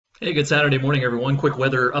Hey, good Saturday morning, everyone. Quick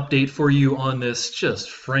weather update for you on this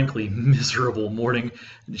just frankly miserable morning.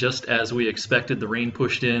 Just as we expected, the rain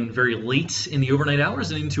pushed in very late in the overnight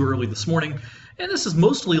hours and into early this morning. And this is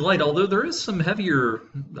mostly light, although there is some heavier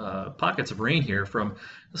pockets of rain here from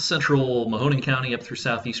central Mahoning County up through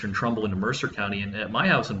southeastern Trumbull into Mercer County. And at my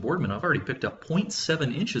house in Boardman, I've already picked up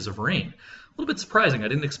 0.7 inches of rain. A little bit surprising. I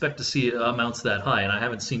didn't expect to see amounts that high, and I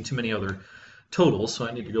haven't seen too many other totals, so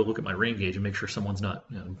I need to go look at my rain gauge and make sure someone's not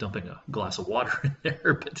dumping a glass of water in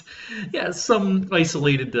there. But yeah, some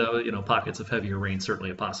isolated pockets of heavier rain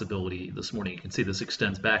certainly a possibility this morning. You can see this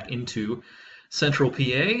extends back into central PA,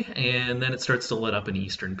 and then it starts to let up in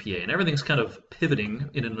eastern PA, and everything's kind of pivoting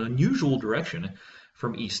in an unusual direction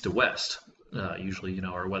from east to west. Usually,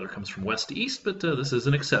 our weather comes from west to east, but this is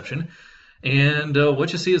an exception. And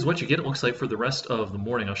what you see is what you get, it looks like, for the rest of the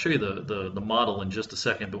morning. I'll show you the model in just a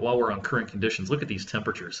second, but while we're on current conditions, look at these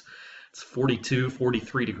temperatures. It's 42,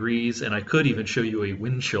 43 degrees, and I could even show you a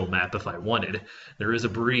wind chill map if I wanted. There is a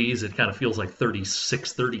breeze. It kind of feels like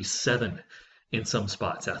 36, 37 in some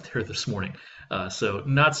spots out there this morning. So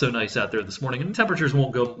not so nice out there this morning, and temperatures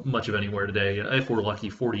won't go much of anywhere today. If we're lucky,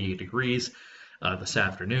 48 degrees. This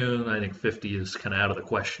afternoon, I think 50 is kind of out of the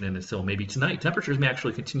question, and until maybe tonight. Temperatures may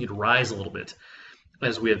actually continue to rise a little bit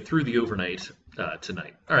as we head through the overnight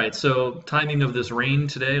tonight. All right, so timing of this rain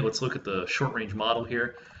today, let's look at the short range model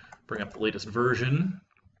here. Bring up the latest version.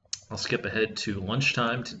 I'll skip ahead to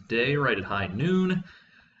lunchtime today, right at high noon.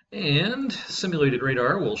 And simulated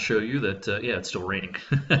radar will show you that, yeah, it's still raining.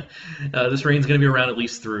 This rain's going to be around at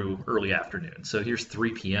least through early afternoon. So here's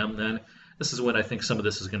 3 p.m. then. This is when I think some of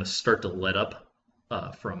this is going to start to let up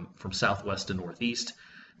from southwest to northeast.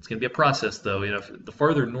 It's going to be a process, though. The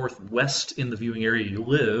farther northwest in the viewing area you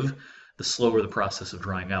live, the slower the process of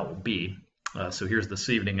drying out will be. So here's this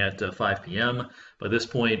evening at 5 p.m. By this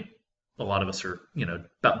point, a lot of us are,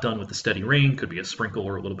 about done with the steady rain. Could be a sprinkle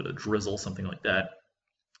or a little bit of drizzle, something like that.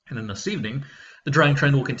 And then this evening, the drying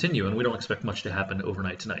trend will continue, and we don't expect much to happen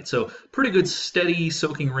overnight tonight. So pretty good steady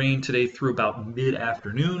soaking rain today through about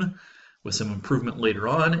mid-afternoon, with some improvement later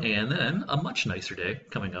on, and then a much nicer day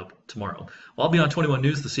coming up tomorrow. Well, I'll be on 21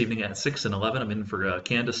 News this evening at 6 and 11. I'm in for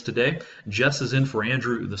Candace today. Jess is in for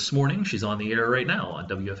Andrew this morning. She's on the air right now on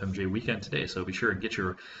WFMJ Weekend today, so be sure and get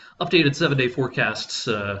your updated 7-day forecasts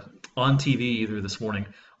on TV either this morning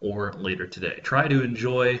or later today. Try to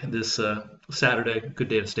enjoy this Saturday. Good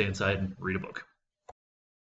day to stay inside and read a book.